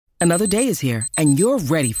Another day is here, and you're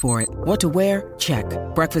ready for it. What to wear? Check.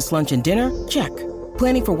 Breakfast, lunch, and dinner? Check.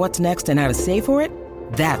 Planning for what's next and how to save for it?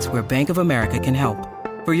 That's where Bank of America can help.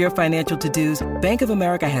 For your financial to-dos, Bank of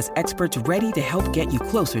America has experts ready to help get you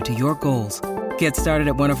closer to your goals. Get started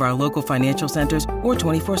at one of our local financial centers or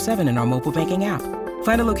 24/7 in our mobile banking app.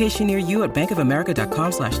 Find a location near you at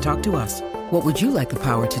bankofamerica.com/talktous. What would you like the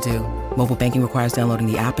power to do? Mobile banking requires downloading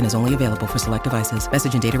the app and is only available for select devices.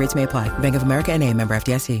 Message and data rates may apply. Bank of America N.A., member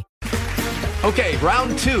FDIC. Okay,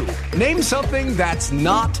 round two. Name something that's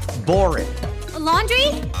not boring. A laundry?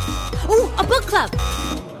 Ooh, a book club.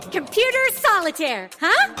 Computer solitaire,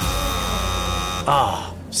 huh?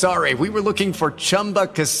 Ah, sorry, we were looking for Chumba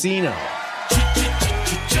Casino.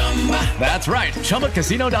 That's right,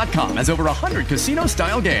 ChumbaCasino.com has over 100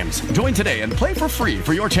 casino-style games. Join today and play for free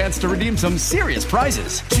for your chance to redeem some serious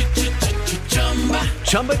prizes.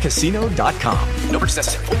 ChumbaCasino.com. No purchase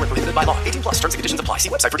necessary. Void where prohibited by law. 18+. Terms and conditions apply. See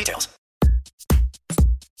website for details.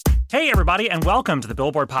 Hey, everybody, and welcome to the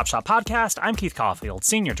Billboard Pop Shop Podcast. I'm Keith Caulfield,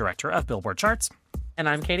 Senior Director of Billboard Charts. And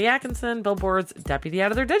I'm Katie Atkinson, Billboard's Deputy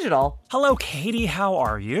Editor Digital. Hello, Katie. How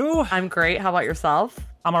are you? I'm great. How about yourself?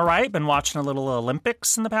 I'm all right. Been watching a little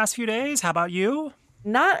Olympics in the past few days. How about you?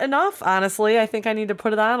 Not enough, honestly. I think I need to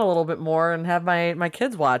put it on a little bit more and have my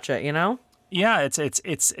kids watch it, you know? Yeah, it's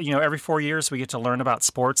every 4 years we get to learn about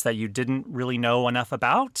sports that you didn't really know enough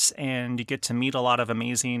about, and you get to meet a lot of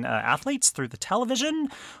amazing athletes through the television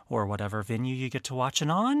or whatever venue you get to watch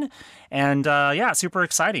it on. And super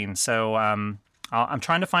exciting. So I'm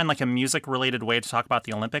trying to find like a music-related way to talk about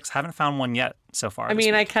the Olympics. Haven't found one yet so far. I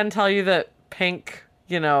mean, I can tell you that Pink,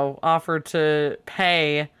 offered to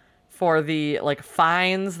pay for the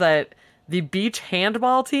fines that the beach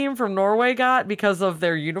handball team from Norway got because of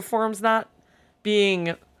their uniforms not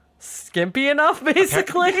being skimpy enough,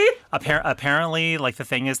 basically. Apparently, the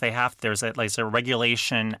thing is there's a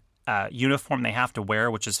regulation uniform they have to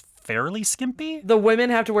wear, which is fairly skimpy. The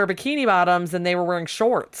women have to wear bikini bottoms, and they were wearing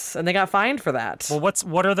shorts, and they got fined for that. Well,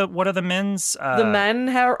 what are the men's? The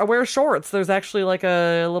men wear shorts. There's actually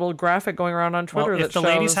a little graphic going around on Twitter that shows. If the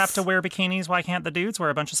ladies have to wear bikinis, why can't the dudes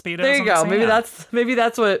wear a bunch of Speedos? There you go. Maybe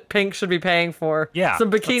that's what Pink should be paying for. Yeah,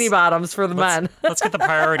 some bikini bottoms for the men. Let's get the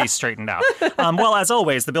priorities straightened out. Well, as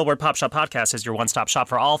always, the Billboard Pop Shop Podcast is your one-stop shop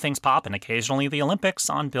for all things pop and occasionally the Olympics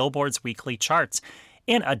on Billboard's weekly charts.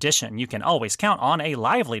 In addition, you can always count on a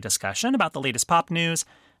lively discussion about the latest pop news,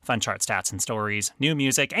 fun chart stats and stories, new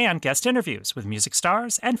music, and guest interviews with music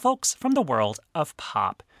stars and folks from the world of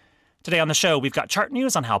pop. Today on the show, we've got chart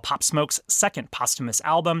news on how Pop Smoke's second posthumous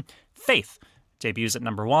album, Faith, debuts at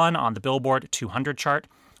number 1 on the Billboard 200 chart,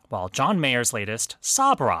 while John Mayer's latest,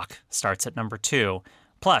 Sob Rock, starts at number 2.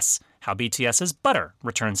 Plus, how BTS's Butter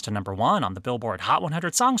returns to number 1 on the Billboard Hot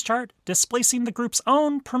 100 Songs chart, displacing the group's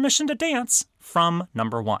own Permission to Dance from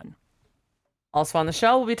number 1. Also on the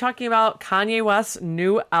show, we'll be talking about Kanye West's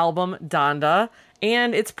new album, Donda,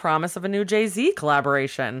 and its promise of a new Jay-Z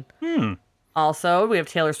collaboration. Also, we have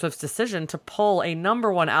Taylor Swift's decision to pull a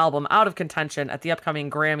number 1 album out of contention at the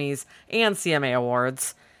upcoming Grammys and CMA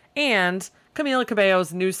Awards, and Camila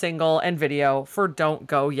Cabello's new single and video for Don't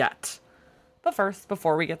Go Yet. But first,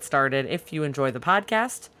 before we get started, if you enjoy the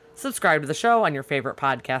podcast, subscribe to the show on your favorite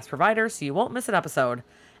podcast provider so you won't miss an episode.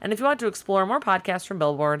 And if you want to explore more podcasts from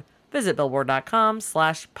Billboard, visit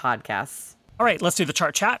billboard.com/podcasts. All right, let's do the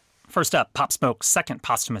chart chat. First up, Pop Smoke's second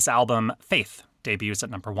posthumous album, Faith, debuts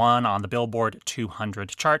at number 1 on the Billboard 200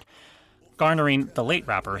 chart, garnering the late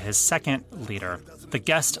rapper his second leader. The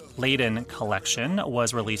guest-laden collection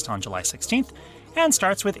was released on July 16th and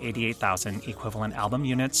starts with 88,000 equivalent album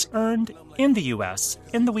units earned in the U.S.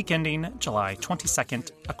 in the week ending July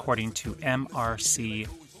 22nd, according to MRC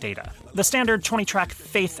data. The standard 20-track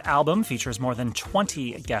Faith album features more than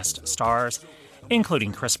 20 guest stars,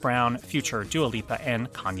 including Chris Brown, Future, Dua Lipa,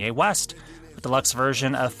 and Kanye West. The deluxe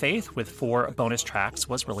version of Faith with 4 bonus tracks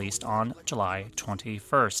was released on July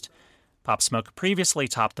 21st. Pop Smoke previously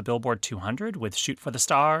topped the Billboard 200 with Shoot for the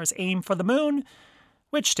Stars, Aim for the Moon,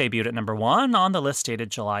 which debuted at number 1 on the list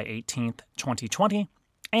dated July 18th, 2020,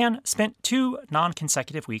 and spent 2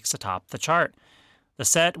 non-consecutive weeks atop the chart. The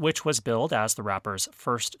set, which was billed as the rapper's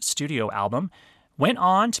first studio album, went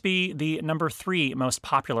on to be the number 3 most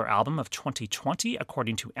popular album of 2020,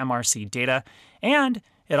 according to MRC data, and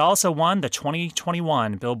it also won the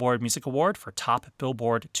 2021 Billboard Music Award for Top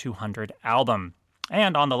Billboard 200 Album.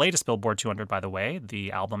 And on the latest Billboard 200, by the way,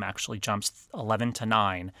 the album actually jumps 11 to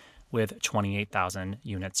 9, with 28,000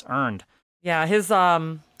 units earned. Yeah, his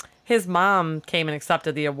mom came and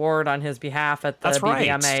accepted the award on his behalf at the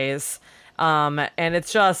BBMAs. And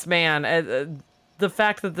it's just, man, the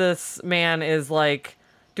fact that this man is doing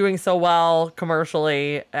doing so well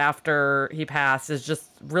commercially after he passed is just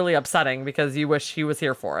really upsetting because you wish he was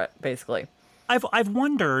here for it, basically. I've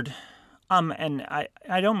wondered, and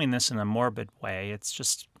I don't mean this in a morbid way. It's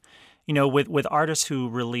just, with artists who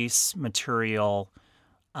release material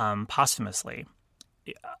posthumously,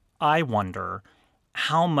 I wonder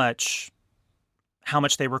how much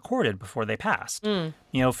they recorded before they passed.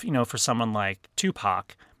 For someone like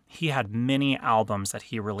Tupac, he had many albums that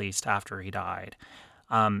he released after he died.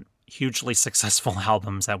 Hugely successful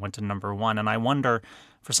albums that went to number one. And I wonder,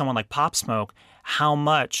 for someone like Pop Smoke, how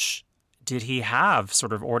much did he have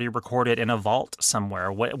sort of already recorded in a vault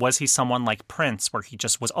somewhere? Was he someone like Prince, where he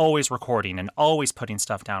just was always recording and always putting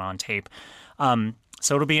stuff down on tape?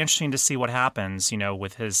 So it'll be interesting to see what happens,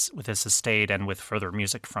 with his estate and with further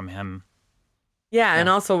music from him. Yeah, and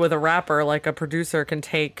also with a rapper, like a producer can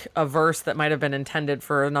take a verse that might have been intended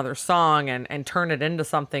for another song and turn it into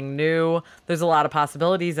something new. There's a lot of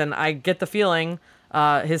possibilities, and I get the feeling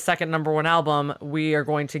his second number one album, we are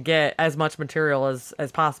going to get as much material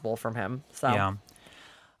as possible from him. So yeah.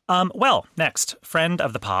 Well, next, friend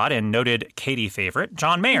of the pod and noted Katie favorite,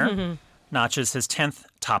 John Mayer, notches his 10th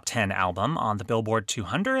top 10 album on the Billboard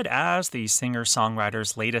 200 as the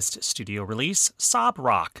singer-songwriter's latest studio release, Sob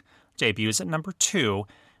Rock, debuts at number 2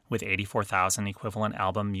 with 84,000 equivalent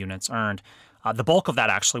album units earned. The bulk of that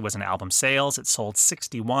actually was in album sales. It sold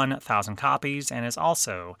 61,000 copies and is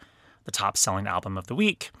also the top-selling album of the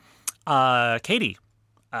week. Katie,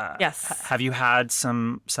 yes, have you had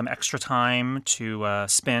some extra time to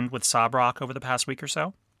spend with Sob Rock over the past week or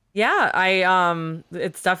so? Yeah,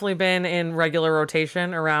 it's definitely been in regular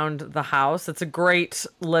rotation around the house. It's a great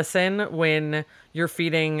listen when you're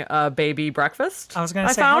feeding a baby breakfast. I was going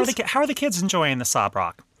to say, how are the kids enjoying the Sob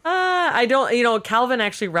Rock? I don't, Calvin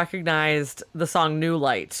actually recognized the song New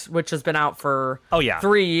Light, which has been out for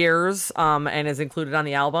 3 years, and is included on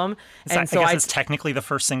the album. I guess it's technically the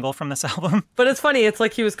first single from this album. But it's funny, it's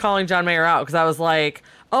like he was calling John Mayer out, because I was like,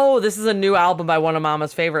 oh, this is a new album by one of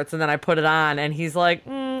Mama's favorites, and then I put it on, and he's like,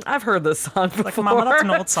 I've heard this song before. Like, Mama, that's an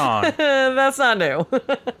old song. That's not new.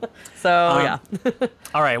 So, yeah.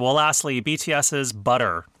 All right, well, lastly, BTS's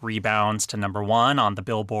Butter rebounds to number 1 on the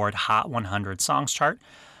Billboard Hot 100 Songs chart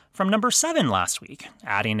from number 7 last week,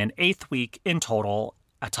 adding an 8th week in total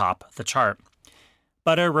atop the chart.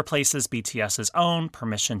 Butter replaces BTS's own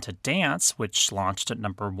Permission to Dance, which launched at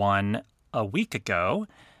number 1 a week ago,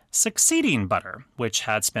 succeeding Butter, which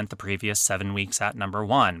had spent the previous 7 weeks at number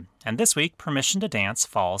 1. And this week, Permission to Dance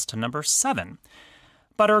falls to number 7.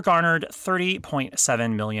 Butter garnered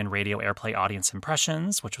 30.7 million radio airplay audience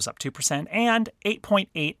impressions, which was up 2%, and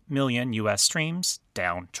 8.8 million U.S. streams,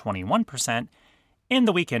 down 21%, in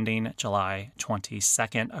the week ending July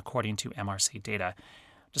 22nd, according to MRC data.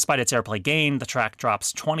 Despite its airplay gain, the track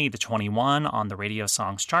drops 20 to 21 on the radio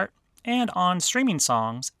songs chart, and on streaming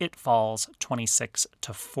songs, it falls 26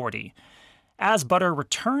 to 40. As Butter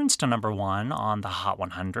returns to number 1 on the Hot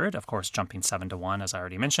 100, of course jumping 7 to 1 as I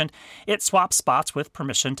already mentioned, it swaps spots with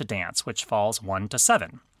Permission to Dance, which falls 1 to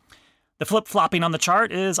 7. The flip-flopping on the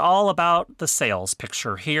chart is all about the sales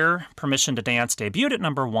picture here. Permission to Dance debuted at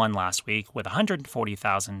number 1 last week with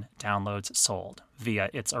 140,000 downloads sold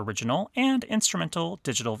via its original and instrumental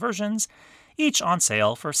digital versions, each on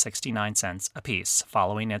sale for 69 cents apiece,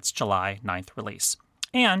 following its July 9th release.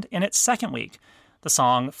 And in its second week, the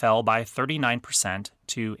song fell by 39%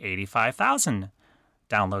 to 85,000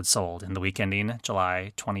 downloads sold in the week ending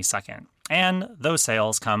July 22nd. And those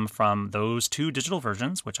sales come from those 2 digital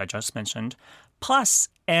versions, which I just mentioned, plus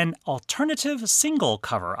an alternative single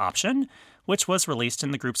cover option, which was released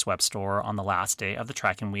in the group's web store on the last day of the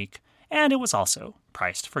tracking week, and it was also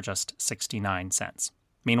priced for just 69 cents.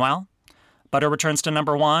 Meanwhile, Butter returns to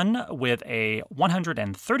number 1 with a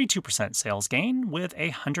 132% sales gain with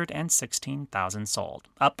 116,000 sold,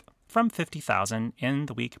 up from 50,000 in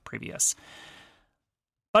the week previous.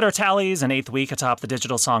 Butter tallies an 8th week atop the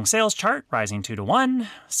digital song sales chart, rising 2 to 1,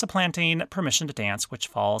 supplanting Permission to Dance, which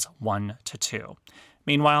falls 1 to 2.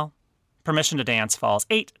 Meanwhile, Permission to Dance falls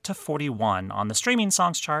 8 to 41 on the streaming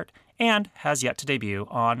songs chart and has yet to debut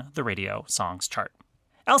on the radio songs chart.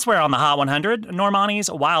 Elsewhere on the Hot 100, Normani's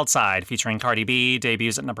Wild Side, featuring Cardi B,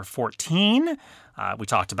 debuts at number 14. We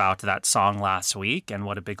talked about that song last week and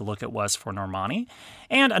what a big look it was for Normani.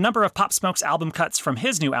 And a number of Pop Smoke's album cuts from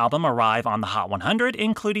his new album arrive on the Hot 100,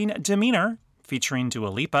 including Demeanor, featuring Dua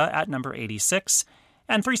Lipa at number 86.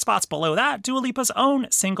 And 3 spots below that, Dua Lipa's own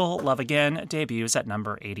single, Love Again, debuts at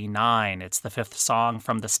number 89. It's the 5th song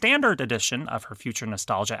from the standard edition of her Future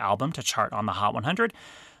Nostalgia album to chart on the Hot 100,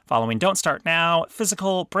 following Don't Start Now,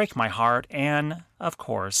 Physical, Break My Heart, and, of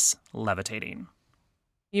course, Levitating.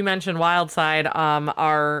 You mentioned Wild Side.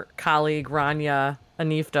 Our colleague Rania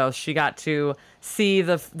Aniftos, she got to see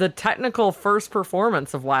the technical first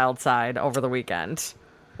performance of Wild Side over the weekend.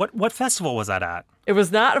 What festival was that at? It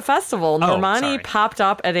was not a festival. Normani sorry. popped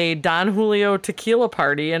up at a Don Julio tequila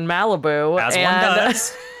party in Malibu. As one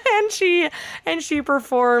does. And she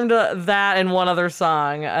performed that and one other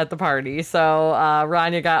song at the party. So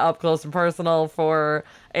Rania got up close and personal for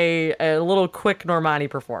a little quick Normani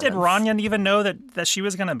performance. Did Rania even know that she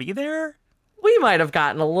was going to be there? We might have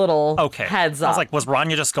gotten a little heads up. I was like, was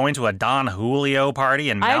Rania just going to a Don Julio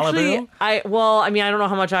party in Malibu? I don't know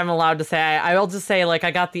how much I'm allowed to say. I'll just say, like,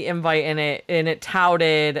 I got the invite and it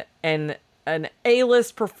touted an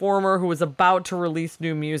A-list performer who was about to release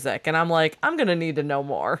new music. And I'm like, I'm going to need to know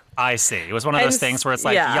more. I see. It was one of those things where it's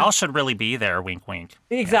like, y'all should really be there, wink, wink.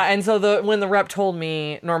 Exactly. Yeah. And so when the rep told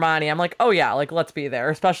me Normani, I'm like, oh, yeah, like, let's be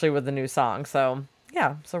there, especially with the new song. So,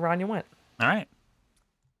 yeah, so Rania went. All right.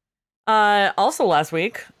 Also last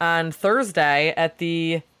week, on Thursday, at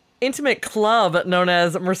the intimate club known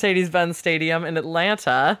as Mercedes-Benz Stadium in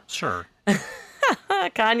Atlanta. Sure.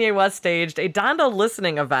 Kanye West staged a Donda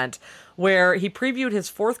listening event where he previewed his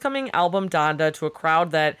forthcoming album Donda to a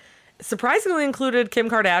crowd that surprisingly included Kim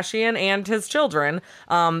Kardashian and his children.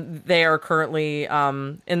 They are currently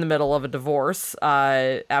in the middle of a divorce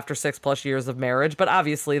after 6+ years of marriage, but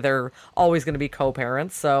obviously they're always going to be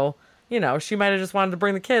co-parents, so... You know, she might have just wanted to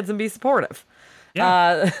bring the kids and be supportive.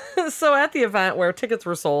 Yeah. So at the event where tickets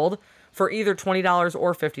were sold for either $20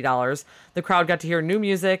 or $50, the crowd got to hear new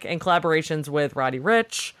music and collaborations with Roddy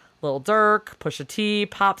Ricch, Lil Durk, Pusha T,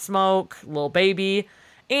 Pop Smoke, Lil Baby,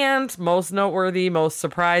 and most noteworthy, most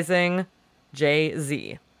surprising,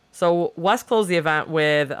 Jay-Z. So West closed the event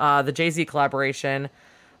with the Jay-Z collaboration,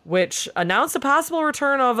 which announced a possible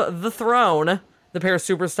return of The Throne, the pair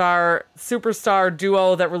superstar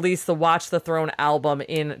duo that released the Watch the Throne album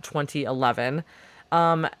in 2011.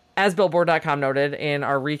 As Billboard.com noted in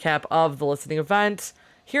our recap of the listening event,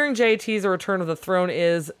 hearing Jay tease a return of the throne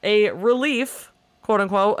is a relief, quote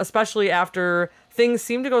unquote, especially after things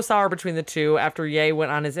seemed to go sour between the two after Ye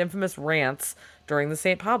went on his infamous rants during the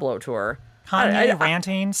St. Pablo tour. Kanye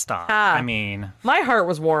ranting? Stop. I mean... My heart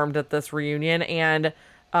was warmed at this reunion, and...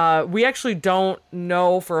 we actually don't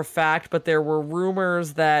know for a fact, but there were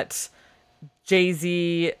rumors that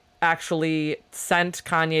Jay-Z actually sent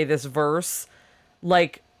Kanye this verse,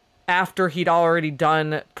 like, after he'd already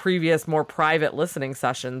done previous, more private listening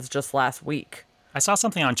sessions just last week. I saw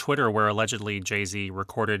something on Twitter where allegedly Jay-Z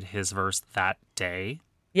recorded his verse that day.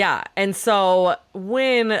 Yeah, and so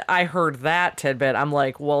when I heard that tidbit, I'm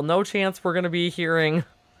like, well, no chance we're going to be hearing...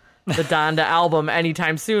 the Donda album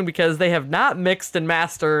anytime soon, because they have not mixed and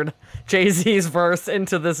mastered Jay-Z's verse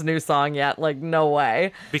into this new song yet. Like, no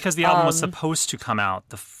way. Because the album was supposed to come out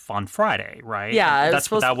on Friday, right? Yeah.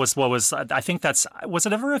 Was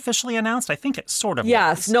it ever officially announced? I think it sort of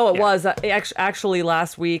Yes. was. No, it was. Actually,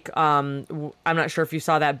 last week, I'm not sure if you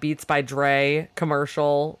saw that Beats by Dre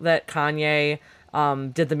commercial that Kanye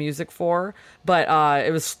did the music for, but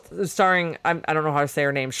it was starring, I don't know how to say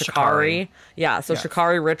her name, Sha'Carri. Yeah, so yes.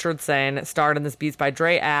 Sha'Carri Richardson starred in this Beats by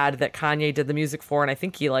Dre ad that Kanye did the music for, and I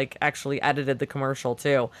think he actually edited the commercial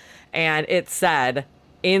too. And it said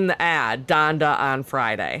in the ad, Donda on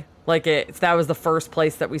Friday. That was the first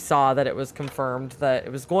place that we saw that it was confirmed that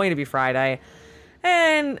it was going to be Friday,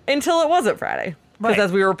 and until it wasn't Friday. Because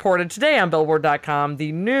as we reported today on Billboard.com,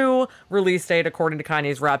 the new release date, according to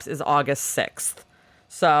Kanye's reps, is August 6th.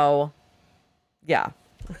 So, yeah.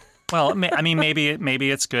 Well, I mean,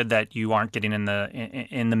 maybe it's good that you aren't getting in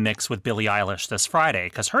the mix with Billie Eilish this Friday,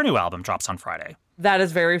 because her new album drops on Friday. That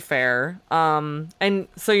is very fair. And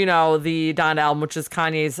so, the Donda album, which is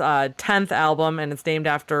Kanye's 10th album, and it's named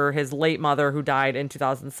after his late mother who died in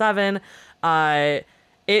 2007.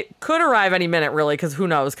 It could arrive any minute, really, because who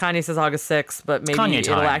knows? Kanye says August 6th, but maybe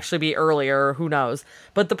it'll actually be earlier. Who knows?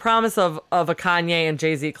 But the promise of a Kanye and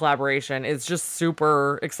Jay-Z collaboration is just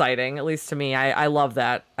super exciting, at least to me. I love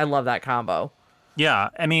that. I love that combo. Yeah,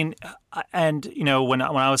 I mean, and, when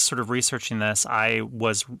I was sort of researching this, I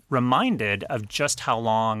was reminded of just how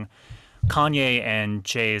long Kanye and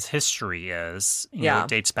Jay's history is. It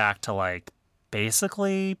dates back to,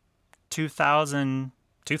 basically 2000,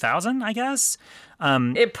 I guess.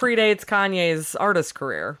 It predates Kanye's artist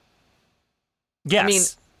career. Yes. I mean,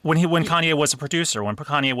 when Kanye was a producer, when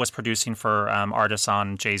Kanye was producing for artists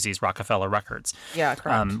on Jay-Z's Rockefeller Records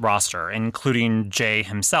roster, including Jay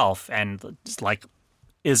himself, and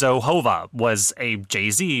Izzo Hova was a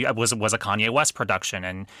Jay-Z was a Kanye West production,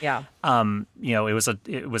 and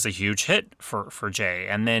it was a huge hit for Jay,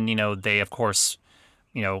 and then they of course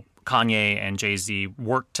Kanye and Jay-Z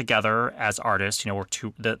worked together as artists.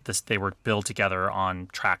 They were billed together on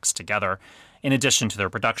tracks together, in addition to their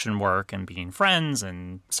production work and being friends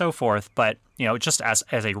and so forth. But just as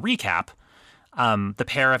a recap, the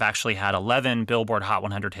pair have actually had 11 Billboard Hot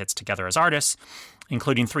 100 hits together as artists,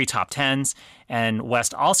 including 3 top 10s. And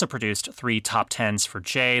West also produced 3 top 10s for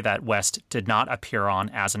Jay that West did not appear on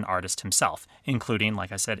as an artist himself, including,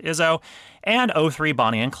 like I said, Izzo, and '03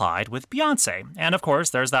 Bonnie and Clyde with Beyonce. And of course,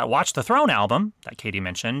 there's that Watch the Throne album that Katie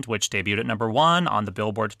mentioned, which debuted at number 1 on the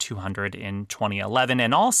Billboard 200 in 2011.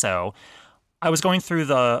 And also, I was going through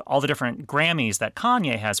all the different Grammys that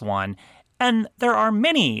Kanye has won, and there are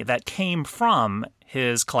many that came from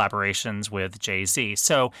his collaborations with Jay-Z.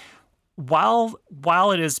 So while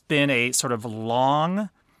it has been a sort of long,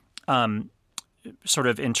 sort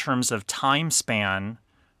of in terms of time span,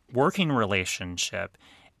 working relationship,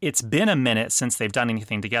 it's been a minute since they've done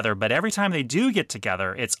anything together. But every time they do get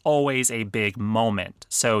together, it's always a big moment.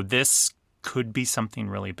 So this could be something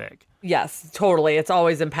really big. Yes, totally. It's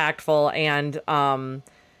always impactful. And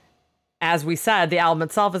as we said, the album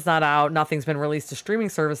itself is not out. Nothing's been released to streaming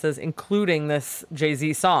services, including this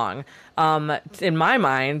Jay-Z song. In my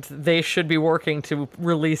mind, they should be working to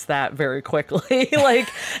release that very quickly.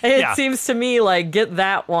 It seems to me like get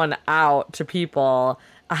that one out to people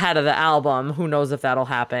ahead of the album. Who knows if that'll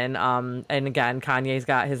happen? And again, Kanye's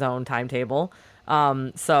got his own timetable.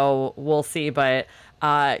 So we'll see. But,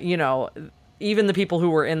 even the people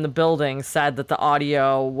who were in the building said that the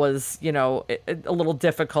audio was, a little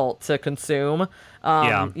difficult to consume,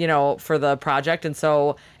 for the project. And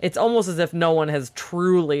so it's almost as if no one has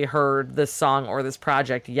truly heard this song or this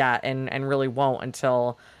project yet and really won't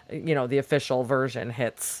until, the official version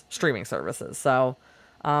hits streaming services. So,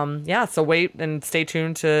 so wait and stay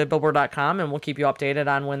tuned to Billboard.com and we'll keep you updated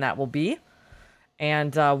on when that will be.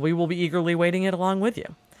 And we will be eagerly waiting it along with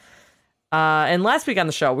you. And last week on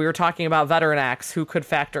the show, we were talking about veteran acts who could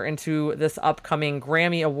factor into this upcoming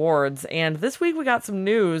Grammy Awards. And this week we got some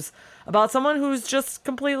news about someone who's just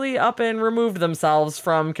completely up and removed themselves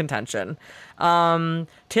from contention.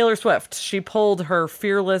 Taylor Swift, she pulled her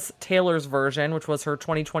Fearless Taylor's version, which was her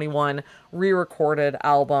 2021 re-recorded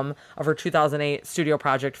album of her 2008 studio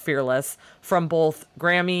project Fearless, from both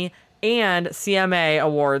Grammy and CMA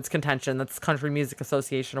Awards contention. That's Country Music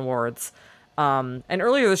Association Awards. And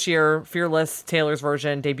earlier this year, Fearless Taylor's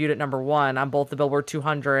version debuted at number 1 on both the Billboard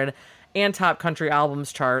 200 and Top Country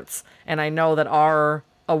Albums charts. And I know that our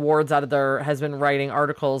awards editor has been writing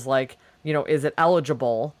articles like, is it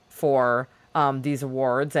eligible for these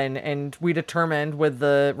awards? And we determined with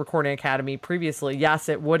the Recording Academy previously, yes,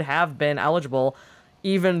 it would have been eligible,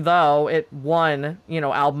 even though it won,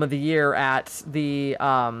 Album of the Year at the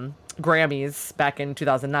Grammys back in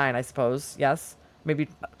 2009, I suppose. Yes? Maybe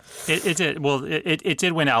it did. Well, it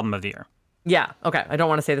did win Album of the Year. Yeah. Okay. I don't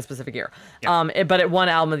want to say the specific year. Yeah. But it won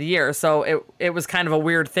Album of the Year. So it was kind of a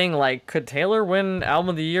weird thing. Like, could Taylor win Album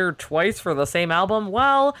of the Year twice for the same album?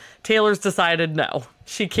 Well, Taylor's decided no,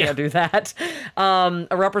 she can't do that. A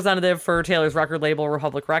representative for Taylor's record label,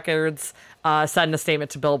 Republic Records, said in a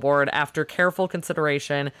statement to Billboard, after careful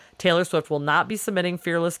consideration, Taylor Swift will not be submitting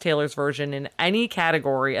Fearless Taylor's version in any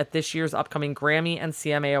category at this year's upcoming Grammy and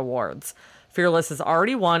CMA Awards. Fearless has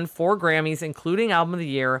already won 4 Grammys, including Album of the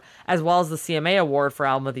Year, as well as the CMA Award for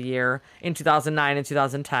Album of the Year in 2009 and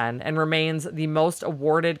 2010, and remains the most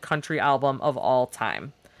awarded country album of all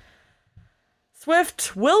time.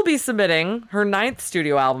 Swift will be submitting her 9th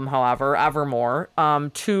studio album, however, Evermore,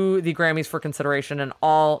 to the Grammys for consideration in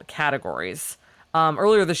all categories.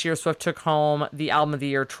 Earlier this year, Swift took home the Album of the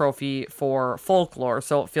Year trophy for Folklore,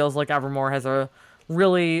 so it feels like Evermore has a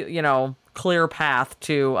really, clear path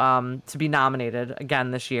to be nominated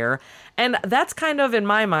again this year. And that's kind of, in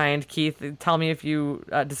my mind, Keith, tell me if you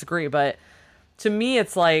disagree, but to me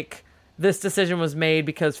it's like this decision was made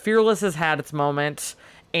because Fearless has had its moment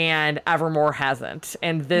and Evermore hasn't,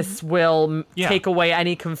 and this will take away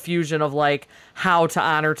any confusion of like how to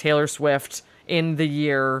honor Taylor Swift in the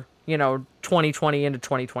year 2020 into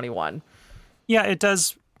 2021. Yeah, it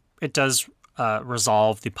does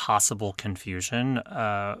resolve the possible confusion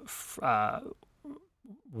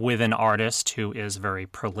with an artist who is very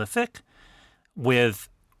prolific, with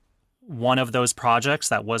one of those projects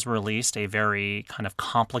that was released, a very kind of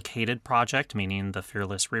complicated project, meaning the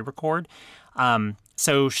Fearless re-record.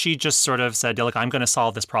 So she just sort of said, look, I'm going to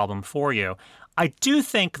solve this problem for you. I do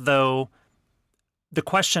think, though, the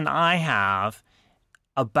question I have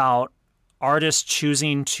about artists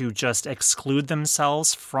choosing to just exclude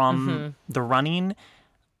themselves from the running,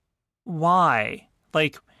 why?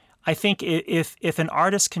 Like, I think if an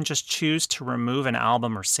artist can just choose to remove an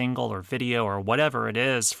album or single or video or whatever it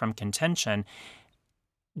is from contention,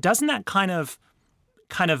 doesn't that kind of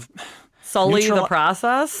sully the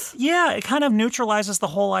process? Yeah, it kind of neutralizes the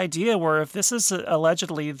whole idea. Where if this is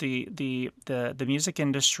allegedly the music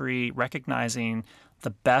industry recognizing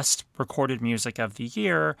the best recorded music of the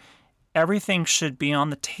year, everything should be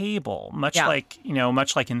on the table. Much like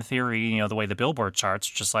in theory, the way the Billboard charts,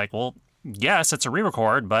 just like, well, yes, it's a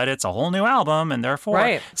re-record, but it's a whole new album, and therefore,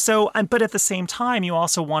 right. So, but at the same time, you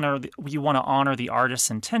also want to honor the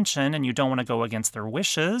artist's intention, and you don't want to go against their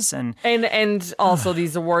wishes, and also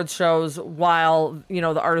these award shows, while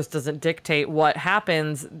the artist doesn't dictate what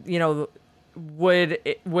happens,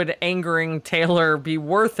 would angering Taylor be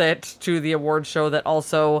worth it to the award show that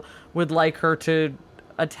also would like her to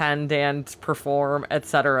attend and perform, et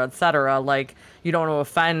cetera, et cetera? Like, you don't want to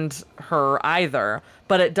offend her either.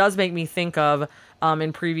 But it does make me think of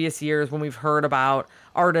in previous years when we've heard about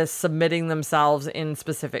artists submitting themselves in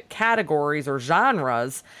specific categories or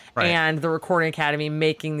genres, right, and the Recording Academy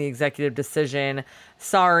making the executive decision.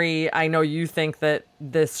 Sorry, I know you think that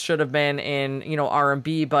this should have been in,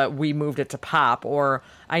 R&B, but we moved it to pop. Or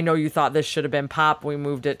I know you thought this should have been pop, we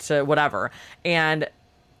moved it to whatever. And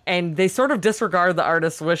they sort of disregard the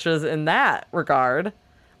artist's wishes in that regard,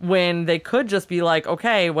 when they could just be like,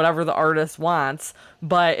 okay, whatever the artist wants.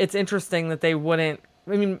 But it's interesting that they wouldn't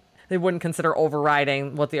consider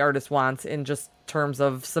overriding what the artist wants in just terms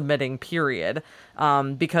of submitting, period.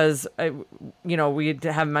 Because, we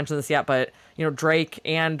haven't mentioned this yet, but, Drake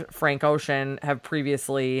and Frank Ocean have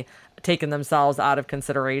previously taken themselves out of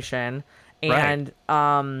consideration. And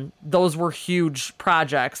those were huge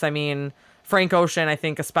projects. I mean, Frank Ocean, I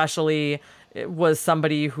think especially, was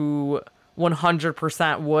somebody who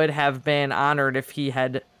 100% would have been honored if he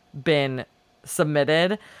had been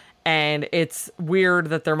submitted. And it's weird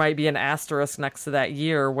that there might be an asterisk next to that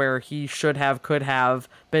year where he could have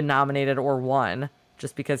been nominated or won,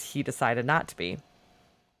 just because he decided not to be.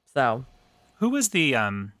 So, who was the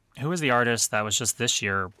artist that was just this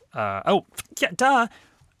year? Hasn't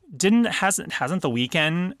The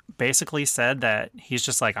Weeknd basically said that he's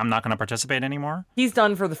just like, I'm not going to participate anymore? He's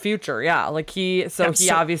done for the future, yeah. Like he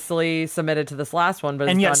obviously submitted to this last one, but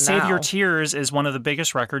and yet Save Your Tears is one of the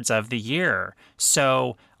biggest records of the year.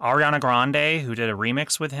 So Ariana Grande, who did a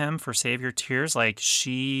remix with him for Save Your Tears, like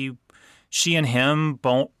she and him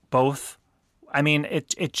both. I mean,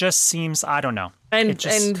 it just seems, I don't know.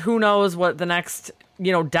 And who knows what the next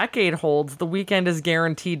decade holds? The Weeknd is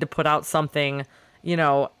guaranteed to put out something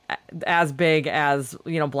as big as,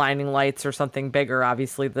 Blinding Lights or something bigger.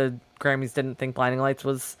 Obviously, the Grammys didn't think Blinding Lights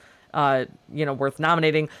was, worth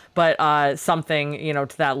nominating, but something,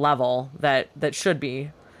 to that level that should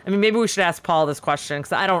be. I mean, maybe we should ask Paul this question,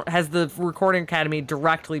 because has the Recording Academy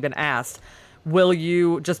directly been asked, will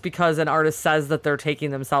you, just because an artist says that they're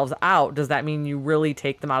taking themselves out, does that mean you really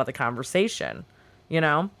take them out of the conversation? I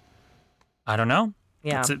don't know.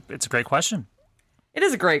 Yeah. It's a great question. It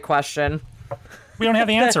is a great question. We don't have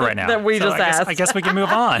the answer right now. That we just asked. I guess we can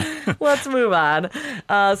move on. Let's move on.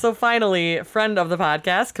 So finally, friend of the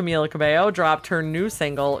podcast, Camila Cabello, dropped her new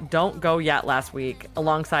single, Don't Go Yet, last week,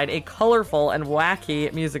 alongside a colorful and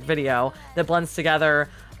wacky music video that blends together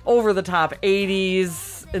over-the-top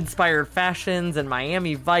 80s inspired fashions and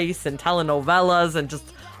Miami Vice and telenovelas and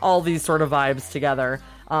just all these sort of vibes together.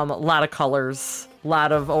 A lot of colors, a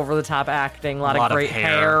lot of over-the-top acting, a lot of great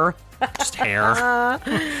hair. Just hair.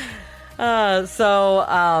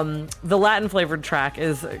 The Latin-flavored track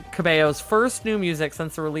is Cabello's first new music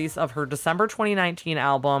since the release of her December 2019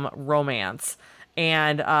 album, Romance.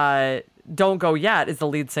 And Don't Go Yet is the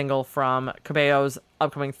lead single from Cabello's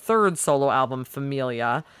upcoming third solo album,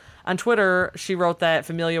 Familia. On Twitter, she wrote that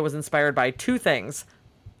Familia was inspired by two things,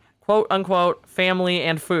 quote-unquote, family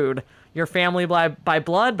and food. Your family by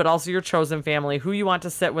blood, but also your chosen family, who you want to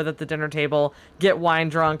sit with at the dinner table, get wine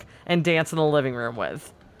drunk, and dance in the living room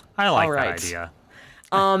with. I like that idea.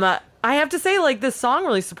 I have to say, like, this song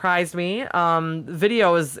really surprised me. The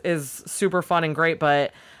video is super fun and great,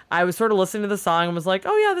 but I was sort of listening to the song and was like,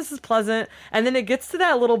 oh yeah, this is pleasant. And then it gets to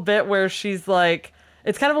that little bit where she's like,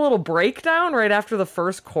 it's kind of a little breakdown right after the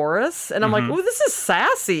first chorus. And I'm like, ooh, this is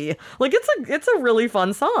sassy. Like, it's a really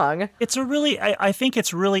fun song. I think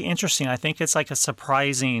it's really interesting. I think it's like a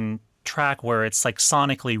surprising track where it's like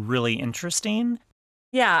sonically really interesting.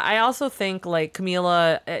 Yeah, I also think, like,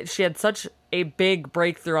 Camila, she had such a big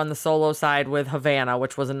breakthrough on the solo side with Havana,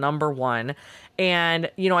 which was a number one.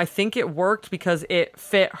 And, I think it worked because it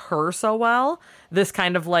fit her so well. This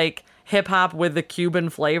kind of, like, hip hop with the Cuban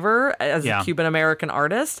flavor as a Cuban American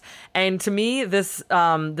artist. And to me, this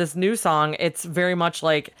new song, it's very much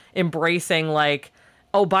like embracing like,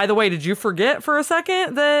 oh, by the way, did you forget for a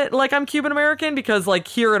second that like I'm Cuban American? Because like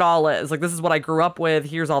here it all is. Like this is what I grew up with.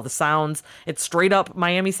 Here's all the sounds. It's straight up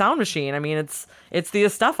Miami Sound Machine. I mean, it's the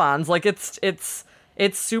Estefans. Like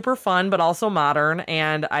it's super fun, but also modern,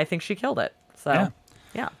 and I think she killed it. So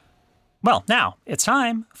yeah. Well, now it's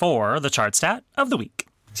time for the chart stat of the week.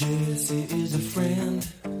 Jesse is a friend.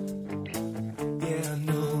 Yeah, I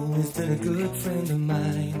know he's been a good friend of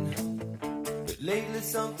mine. But lately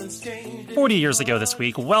something's changed. 40 years ago this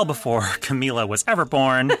week, well before Camila was ever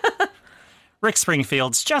born, Rick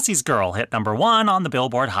Springfield's Jesse's Girl hit number 1 on the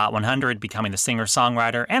Billboard Hot 100, becoming the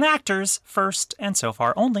singer-songwriter and actor's first and so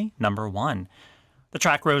far only number 1. The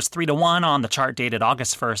track rose 3-1 on the chart dated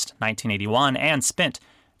August 1st, 1981, and spent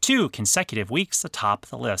 2 consecutive weeks atop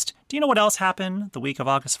the list. Do you know what else happened the week of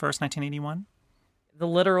August 1st, 1981? The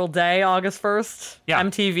literal day, August 1st,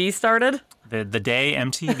 MTV started? The day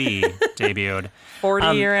MTV debuted.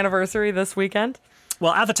 40-year anniversary this weekend?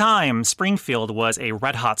 Well, at the time, Springfield was a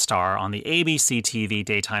red-hot star on the ABC TV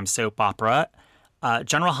daytime soap opera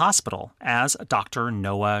General Hospital as Dr.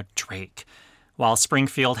 Noah Drake. While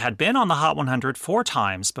Springfield had been on the Hot 100 4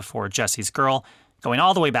 times before Jesse's Girl, going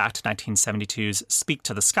all the way back to 1972's Speak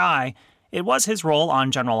to the Sky, it was his role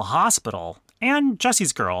on General Hospital and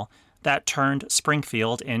Jesse's Girl that turned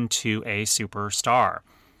Springfield into a superstar.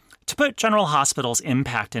 To put General Hospital's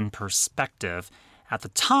impact in perspective, at the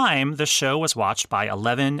time, the show was watched by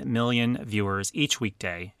 11 million viewers each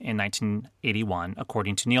weekday in 1981,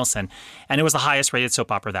 according to Nielsen, and it was the highest-rated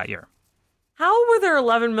soap opera that year. How were there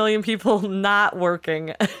 11 million people not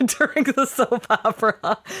working during the soap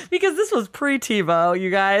opera? Because this was pre-TiVo,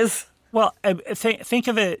 you guys. Well, think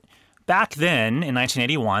of it. Back then, in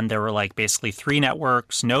 1981, there were like basically 3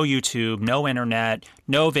 networks, no YouTube, no internet,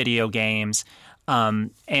 no video games.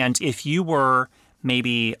 And if you were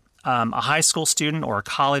maybe a high school student or a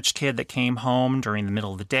college kid that came home during the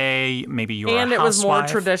middle of the day, maybe you were a housewife. And it was more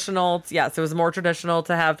traditional. Yes, it was more traditional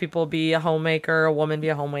to have people be a homemaker, a woman be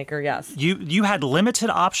a homemaker, yes. You had limited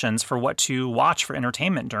options for what to watch for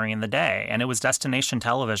entertainment during the day, and it was destination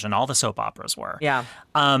television. All the soap operas were. Yeah.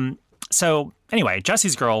 So anyway,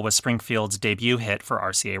 Jesse's Girl was Springfield's debut hit for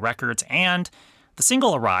RCA Records, and the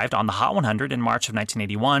single arrived on the Hot 100 in March of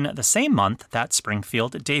 1981, the same month that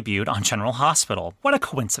Springfield debuted on General Hospital. What a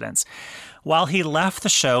coincidence. While he left the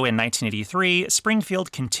show in 1983,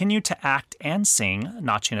 Springfield continued to act and sing,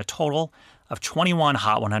 notching a total of 21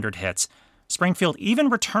 Hot 100 hits. Springfield even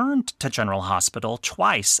returned to General Hospital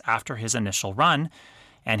twice after his initial run,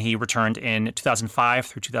 and he returned in 2005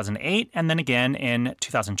 through 2008, and then again in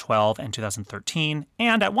 2012 and 2013.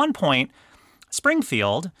 And at one point,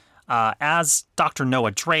 Springfield, as Dr.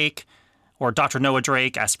 Noah Drake, or Dr. Noah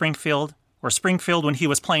Drake as Springfield, or Springfield when he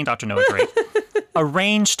was playing Dr. Noah Drake,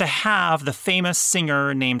 arranged to have the famous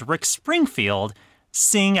singer named Rick Springfield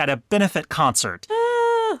sing at a benefit concert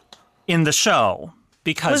in the show.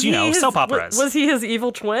 Because, soap operas. Was he his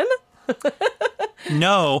evil twin?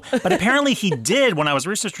 No, but apparently he did, when I was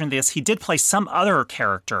researching this, he did play some other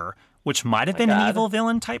character, which might have been an evil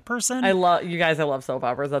villain type person. I love soap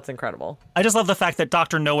operas. That's incredible. I just love the fact that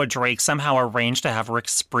Dr. Noah Drake somehow arranged to have Rick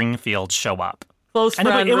Springfield show up. Close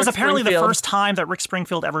friend, it was apparently the first time that Rick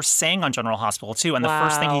Springfield ever sang on General Hospital, too, and the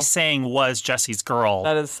first thing he sang was Jesse's Girl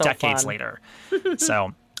decades later.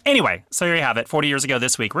 So anyway, so here you have it. 40 years ago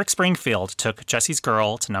this week, Rick Springfield took Jesse's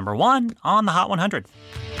Girl to number 1 on the Hot 100.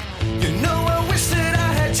 You know, I wish that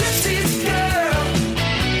I had Jesse's girl.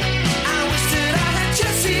 I wish that I had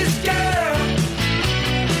Jesse's girl.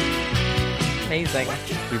 Amazing.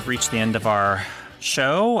 We've reached the end of our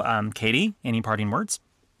show. Katie, any parting words?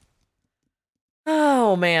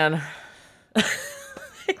 Oh, man. I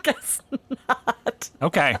guess not.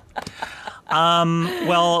 Okay.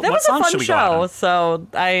 Well, that what song should we go out on? So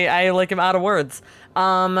I like him out of words.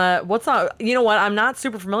 What song? You know what? I'm not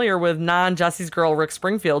super familiar with non-Jesse's Girl Rick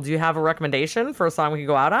Springfield. Do you have a recommendation for a song we could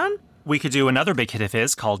go out on? We could do another big hit of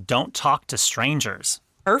his called Don't Talk to Strangers.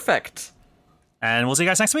 Perfect. And we'll see you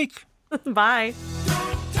guys next week. Bye.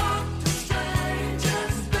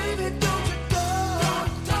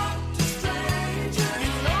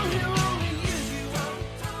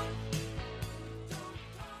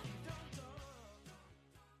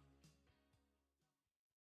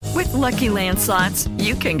 With Lucky Land Slots,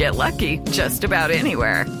 you can get lucky just about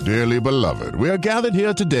anywhere. Dearly beloved, we are gathered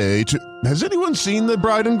here today to... Has anyone seen the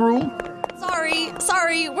bride and groom?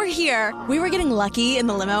 Sorry, we're here. We were getting lucky in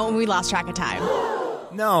the limo and we lost track of time.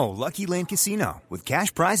 No, Lucky Land Casino, with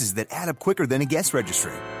cash prizes that add up quicker than a guest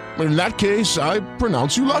registry. In that case, I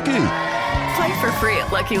pronounce you lucky. Play for free at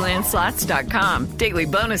LuckyLandSlots.com. Daily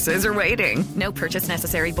bonuses are waiting. No purchase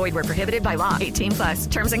necessary. Void where prohibited by law.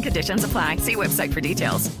 18+. Terms and conditions apply. See website for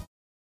details.